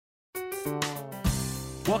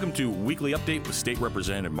Welcome to Weekly Update with State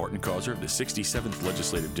Representative Martin Causer of the 67th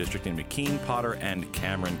Legislative District in McKean, Potter, and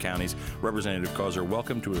Cameron counties. Representative Causer,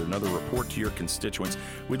 welcome to another report to your constituents.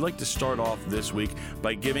 We'd like to start off this week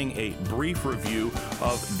by giving a brief review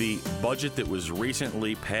of the budget that was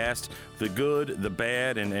recently passed, the good, the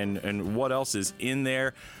bad, and what else is in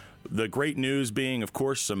there. The great news being, of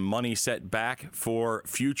course, some money set back for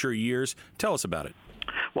future years. Tell us about it.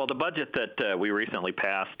 Well, the budget that we recently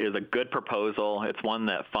passed is a good proposal. It's one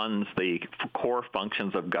that funds the core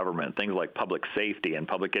functions of government, things like public safety and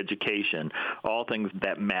public education, all things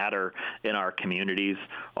that matter in our communities,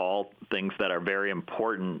 all things that are very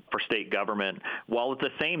important for state government, while at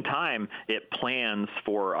the same time it plans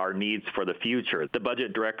for our needs for the future. The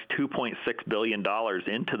budget directs $2.6 billion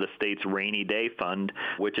into the state's rainy day fund,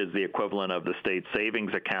 which is the equivalent of the state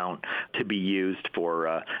savings account, to be used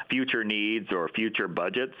for future needs or future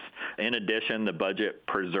budgets. In addition, the budget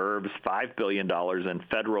preserves $5 billion in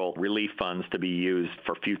federal relief funds to be used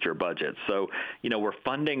for future budgets. So, we're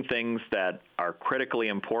funding things that are critically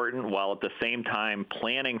important while at the same time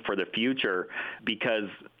planning for the future, because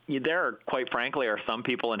there, quite frankly, are some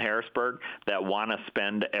people in Harrisburg that want to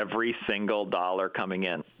spend every single dollar coming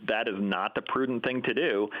in. That is not the prudent thing to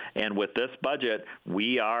do. And with this budget,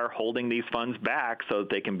 we are holding these funds back so that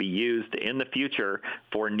they can be used in the future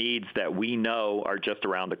for needs that we know are just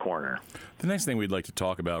around the corner. The next thing we'd like to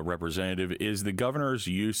talk about, Representative, is the governor's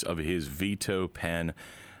use of his veto pen.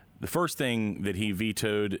 The first thing that he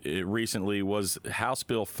vetoed recently was House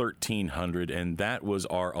Bill 1300, and that was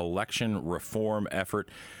our election reform effort.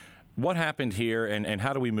 What happened here, and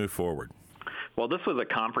how do we move forward? Well, this was a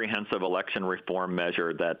comprehensive election reform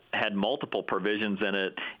measure that had multiple provisions in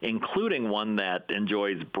it, including one that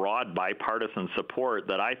enjoys broad bipartisan support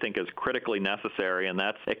that I think is critically necessary, and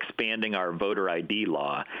that's expanding our voter ID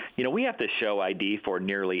law. We have to show ID for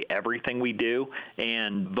nearly everything we do,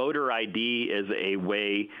 and voter ID is a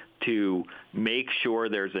way to make sure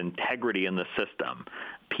there's integrity in the system.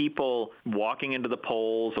 People walking into the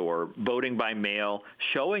polls or voting by mail,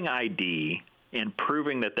 showing ID and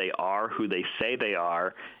proving that they are who they say they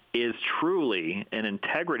are is truly an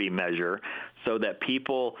integrity measure so that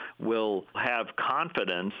people will have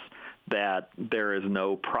confidence that there is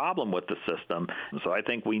no problem with the system. So I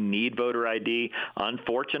think we need voter ID.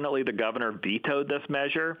 Unfortunately, the governor vetoed this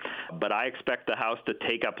measure, but I expect the House to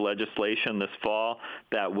take up legislation this fall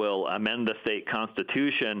that will amend the state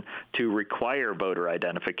constitution to require voter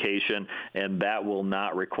identification, and that will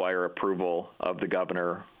not require approval of the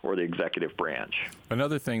governor or the executive branch.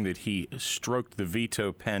 Another thing that he stroked the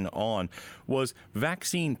veto pen on was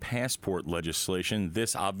vaccine passport legislation.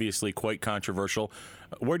 This obviously quite controversial.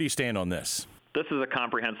 Where do you stand on this? This is a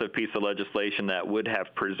comprehensive piece of legislation that would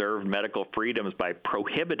have preserved medical freedoms by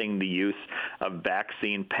prohibiting the use of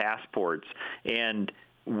vaccine passports and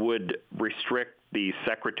would restrict the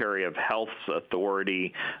Secretary of Health's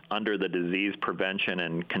authority under the Disease Prevention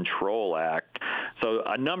and Control Act. So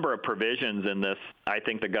a number of provisions in this, I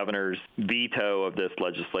think the governor's veto of this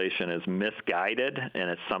legislation is misguided, and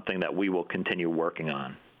it's something that we will continue working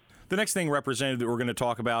on. The next thing, Representative, that we're going to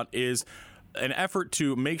talk about is an effort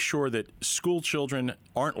to make sure that school children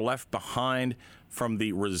aren't left behind from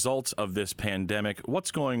the results of this pandemic.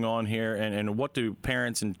 What's going on here, and what do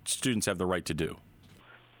parents and students have the right to do?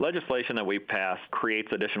 Legislation that we've passed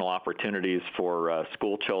creates additional opportunities for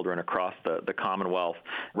school children across the Commonwealth.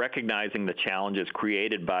 Recognizing the challenges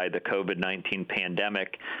created by the COVID-19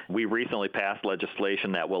 pandemic, we recently passed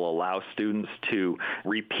legislation that will allow students to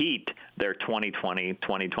repeat their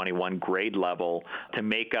 2020-2021 grade level to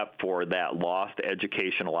make up for that lost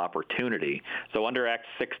educational opportunity. So under Act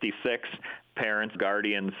 66, parents,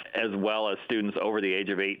 guardians, as well as students over the age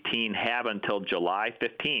of 18 have until July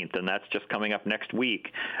 15th, and that's just coming up next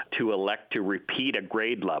week, to elect to repeat a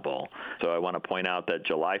grade level. So I want to point out that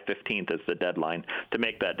July 15th is the deadline to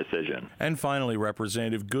make that decision. And finally,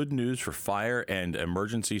 Representative, good news for fire and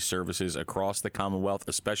emergency services across the Commonwealth,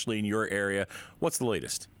 especially in your area. What's the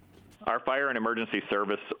latest? Our fire and emergency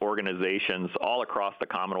service organizations all across the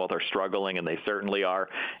Commonwealth are struggling, and they certainly are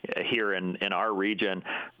here in our region.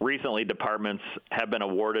 Recently, departments have been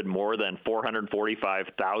awarded more than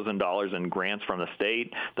 $445,000 in grants from the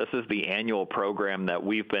state. This is the annual program that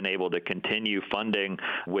we've been able to continue funding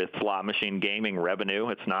with slot machine gaming revenue.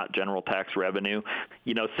 It's not general tax revenue.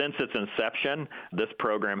 Since its inception, this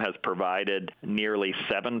program has provided nearly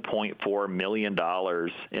 $7.4 million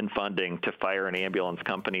in funding to fire and ambulance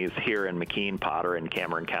companies here in McKean, Potter, and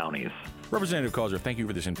Cameron counties. Representative Causer, thank you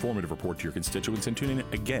for this informative report to your constituents, and tune in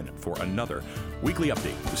again for another weekly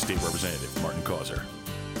update with State Representative Martin Causer.